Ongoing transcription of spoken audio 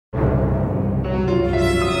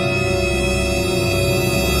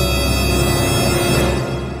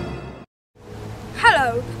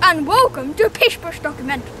welcome to Pish Push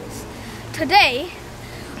Documentaries. Today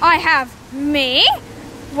I have me.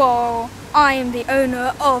 Well, I am the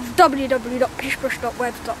owner of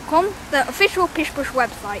www.pishpush.webs.com, the official Pish Push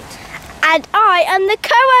website. And I am the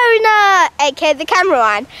co-owner, aka the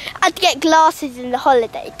cameraman. I had to get glasses in the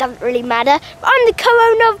holiday, it doesn't really matter. But I'm the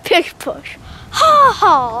co-owner of Pish Push. Ha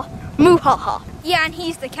ha! Moo ha ha. Yeah, and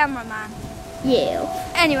he's the cameraman. Yeah.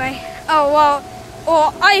 Anyway,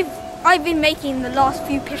 I've been making the last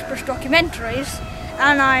few Pish Push documentaries,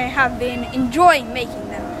 and I have been enjoying making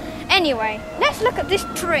them. Anyway, let's look at this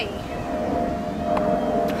tree.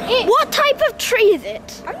 What type of tree is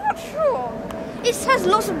it? I'm not sure. It has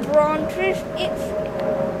lots of branches.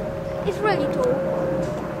 It's really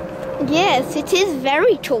tall. Yes, it is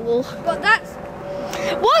very tall. But that's...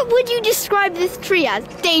 What would you describe this tree as?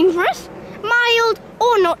 Dangerous, mild,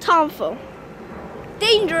 or not harmful?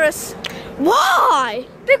 Dangerous. Why?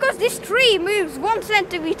 Because this tree moves 1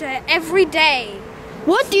 centimeter every day.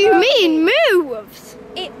 What do you mean, moves?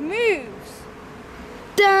 It moves.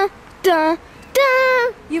 Da, da,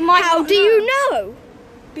 da. You might How not do know. you know?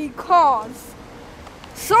 Because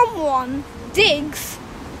someone digs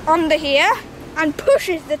under here and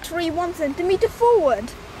pushes the tree 1 centimeter forward.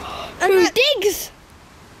 And Who that digs?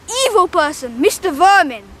 evil person, Mr.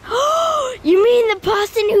 Vermin. You mean the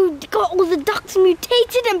person who got all the ducks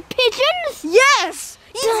mutated and pigeons? Yes,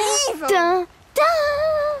 he's evil. Da, da.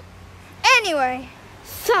 Anyway,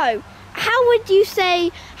 So, how would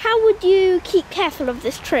you keep careful of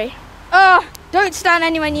this tree? don't stand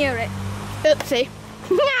anywhere near it. Oopsie.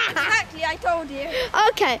 Exactly, I told you.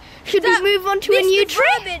 Okay, should we move on to a new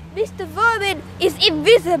tree? Mr. Vermin is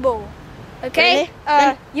invisible. Okay?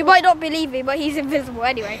 Really? You might not believe me, but he's invisible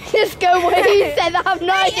anyway. Just go where he said. I have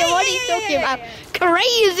no idea what he's talking about.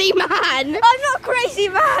 Crazy man. I'm not crazy,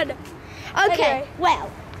 man. Okay, Anyway. well,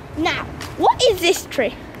 now, what is this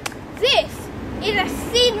tree? This is a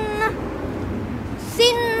thin,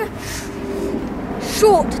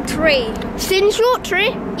 short tree. Thin short tree?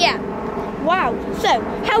 Yeah. Wow. So,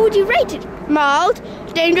 how would you rate it? Mild,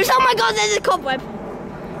 dangerous. Oh my god, there's a cobweb.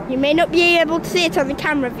 You may not be able to see it on the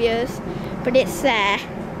camera, viewers, but it's there.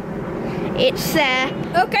 It's there.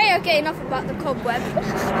 Okay, enough about the cobweb.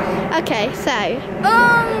 Okay, so,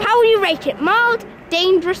 how would you rate it? Mild,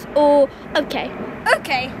 dangerous, or okay?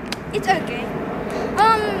 Okay, it's okay.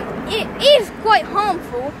 It is quite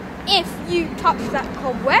harmful if you touch that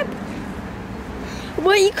cobweb.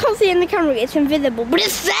 Well, you can't see it in the camera, it's invisible, but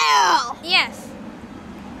it's there! Yes.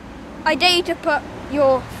 I dare you to put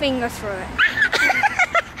your finger through it.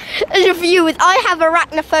 As your viewers, I have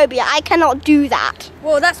arachnophobia, I cannot do that.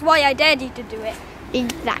 Well, that's why I dared you to do it.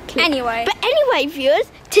 Exactly. Anyway. But anyway, viewers,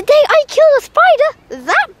 today I killed a spider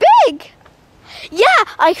that big. Yeah,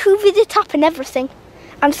 I hoovered it up and everything.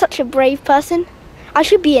 I'm such a brave person. I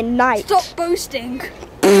should be a knight. Stop boasting.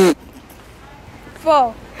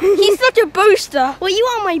 Whoa. He's such a boaster. Well, you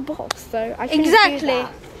are my boss, so I shouldn't Exactly. do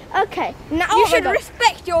that. Okay, now You should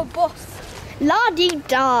respect your boss.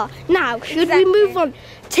 La-dee-da. Now, should we Exactly. move on?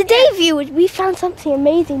 Today, viewers, we found something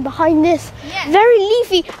amazing behind this Yes. very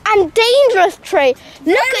leafy and dangerous tree.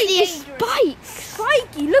 Look at Very these dangerous. spikes.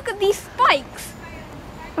 Spiky, look at these spikes.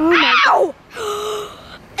 Oh my Ow!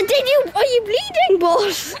 Are you bleeding,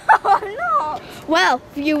 boss? Oh, no. Well,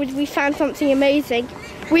 viewers, we found something amazing.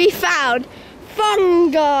 We found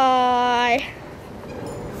fungi.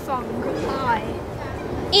 Fungi.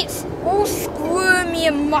 It's all squirmy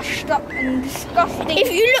and mushed up and disgusting.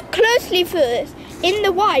 If you look closely for this, in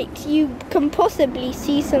the white, you can possibly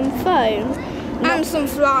see some foam. And some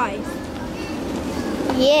flies.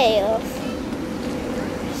 Yes.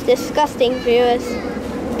 It's disgusting, viewers.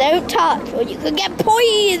 Don't touch or you could get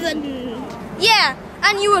poisoned. Yeah,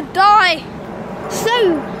 and you would die.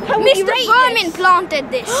 So, how would you Mr. rate Vermin this? planted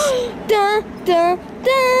this. Da, da,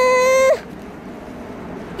 da.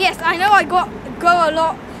 Yes, I know I go a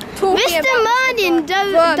lot talking Mr. about Merlin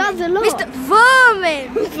does a lot. Mr. Vermin.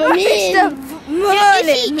 Vermin. Mr.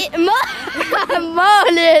 Merlin.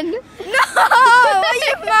 Merlin. No, are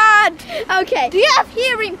you mad? Okay. Do you have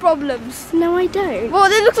hearing problems? No, I don't. Well,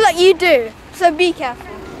 it looks like you do, so be careful.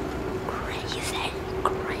 Crazy.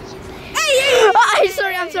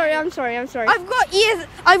 Hey, I'm sorry. I've got ears,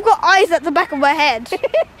 I've got eyes at the back of my head.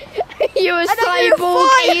 You're a And I'm gonna cyborg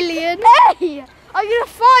fire- alien. Hey, I'm gonna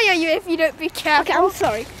fire you if you don't be careful. Okay, I'm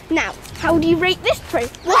sorry. Now, how do you rate this tree?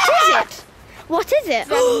 What is it? What is it?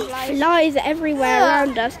 Dragonflies. Flies are everywhere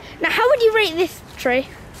around us. Now, how would you rate this tree?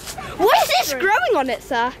 What is this tree? growing on it,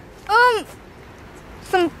 sir?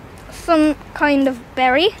 Some kind of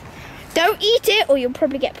berry. Don't eat it or you'll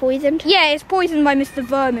probably get poisoned. Yeah, it's poisoned by Mr.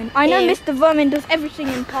 Vermin. I know Ew. Mr. Vermin does everything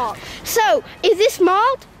in parks. So, is this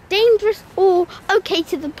mild, dangerous or okay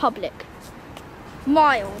to the public?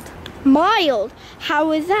 Mild. Mild.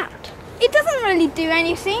 How is that? It doesn't really do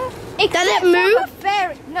anything. Does it move?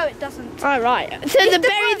 No, it doesn't. All right. So the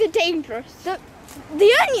berries are dangerous. The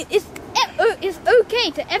onion is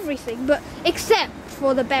okay to everything, but except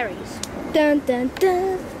for the berries. Dun dun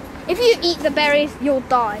dun. If you eat the berries, you'll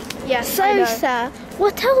die. Yes. So, sir,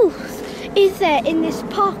 what else is there in this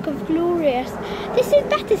park of glorious? This is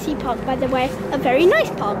Battersea Park, by the way, a very nice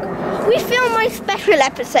park. We filmed my special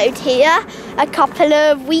episode here a couple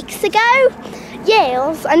of weeks ago.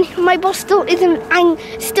 Yes, and my boss still isn't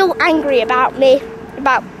still angry about me,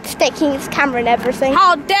 about sticking his camera and everything.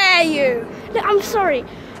 How dare you! No, I'm sorry.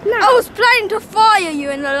 No. I was planning to fire you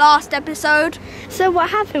in the last episode. So what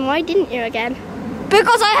happened? Why didn't you again?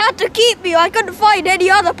 Because I had to keep you. I couldn't find any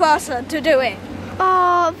other person to do it.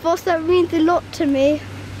 Oh, boss, that means a lot to me.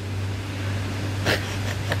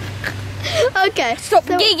 Okay. Stop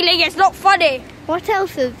giggling, it's not funny. What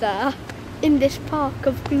else is there in this park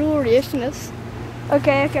of gloriousness?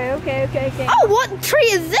 Okay. Oh, what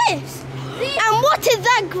tree is this? And what is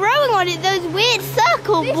that growing on it? Those weird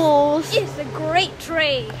circle balls. It's a great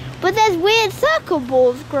tree. But there's weird circle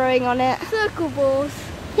balls growing on it. Circle balls.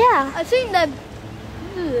 Yeah. I think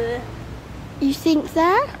they're... You think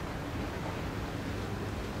that?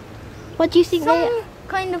 What do you think Some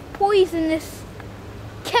kind of poisonous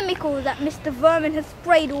chemical that Mr. Vermin has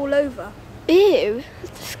sprayed all over. Ew,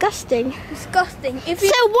 that's disgusting. Disgusting.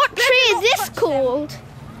 So what tree is this called?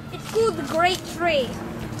 It's called the Great Tree.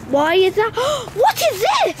 Why is that? What is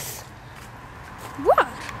this? What?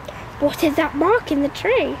 What is that mark in the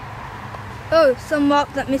tree? Oh, some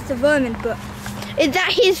mark that Mr. Vermin put. Is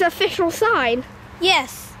that his official sign?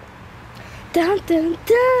 Yes. Dun dun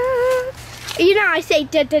dun. You know I say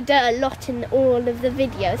da da da a lot in all of the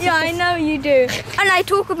videos. Yeah, I know you do. And I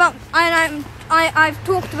talk about, I've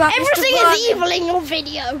talked about everything Mr. is evil in your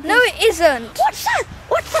video. No, it isn't. What's that?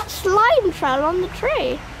 What's that slime trail on the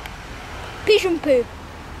tree? Pigeon poo.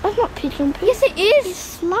 That's not pigeon poo. Yes, it is. It's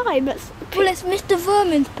slime. Well, it's Mr.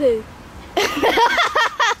 Vermin's poo.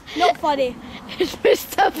 Not funny. It's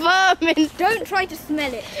Mr. Vermin. Don't try to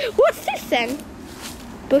smell it. What's this then?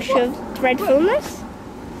 Bush of dreadfulness?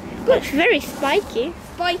 Looks very spiky.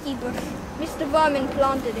 Spiky bush. Mr. Vermin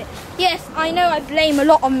planted it. Yes, I know I blame a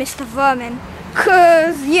lot on Mr. Vermin.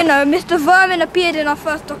 Because, you know, Mr. Vermin appeared in our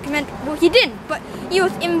first documentary. Well, he didn't, but he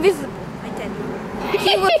was invisible, I tell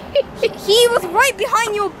you. He was right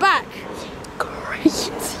behind your back.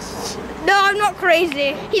 Crazy. No, I'm not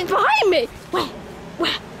crazy. He's behind me.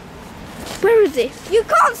 Where is he? You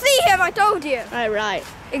can't see him, I told you. Oh, right.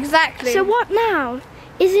 Exactly. So what now?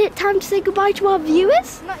 Is it time to say goodbye to our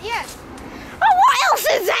viewers? Not yet. Oh, what else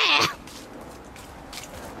is there?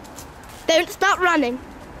 Don't start running.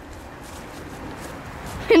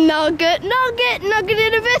 Nugget, nugget, nugget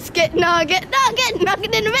in a biscuit. Nugget, nugget,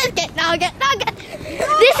 nugget in a biscuit. Nugget, nugget.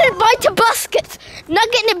 This is my Tabusket.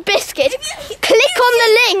 Nugget in a biscuit. Click on the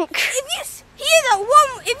link. If you hear that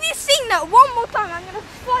one, if you sing that one more time, I'm gonna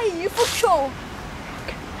fire you for sure.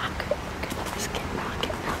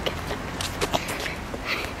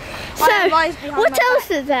 So, what else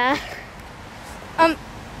is there?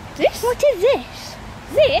 This? What is this?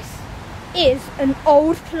 This is an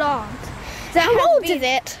old plant. How old is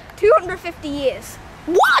it? 250 years.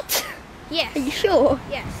 What? Yes. Are you sure?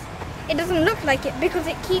 Yes. It doesn't look like it because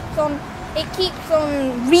it keeps on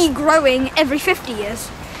regrowing every 50 years.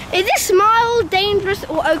 Is this mild, dangerous,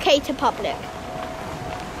 or okay to public?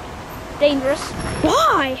 Dangerous.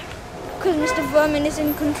 Why? Because Mr. Vermin is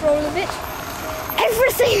in control of it.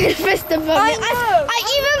 Everything is Mr. Vermin. I know.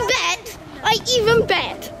 I even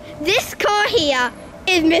bet this car here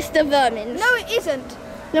is Mr. Vermin's. No, it isn't.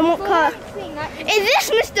 Then what car? Is this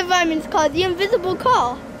Mr. Vermin's car, the invisible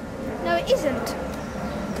car? No, it isn't.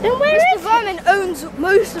 Then where Mr. is Vermin owns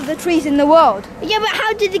most of the trees in the world. Yeah, but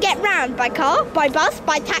how did he get round? By car? By bus?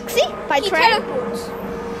 By taxi? By train? He teleports.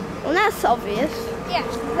 Well, that's obvious. Yes,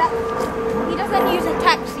 he doesn't use a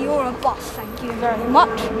taxi or a bus, thank you very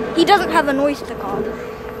much. He doesn't have an Oyster card.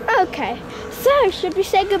 Okay, so should we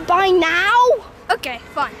say goodbye now? Okay,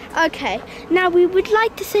 fine. Okay, now we would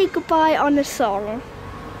like to say goodbye on a song.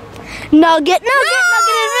 Nugget, nugget,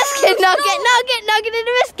 nugget in a biscuit, nugget, nugget, nugget in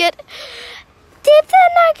a biscuit. Dip the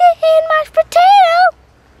nugget in mashed potato.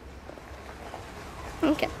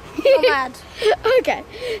 Okay. You're mad. Okay.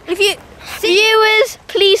 If you viewers,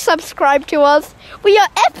 please subscribe to us. We are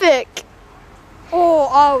epic. Or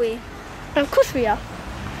are we? Of course we are.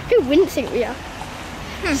 Who wouldn't think we are?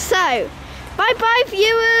 So, bye-bye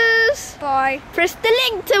viewers. Bye. Press the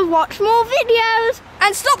link to watch more videos.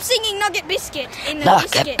 And stop singing Nugget Biscuit in the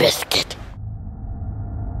Nugget biscuit.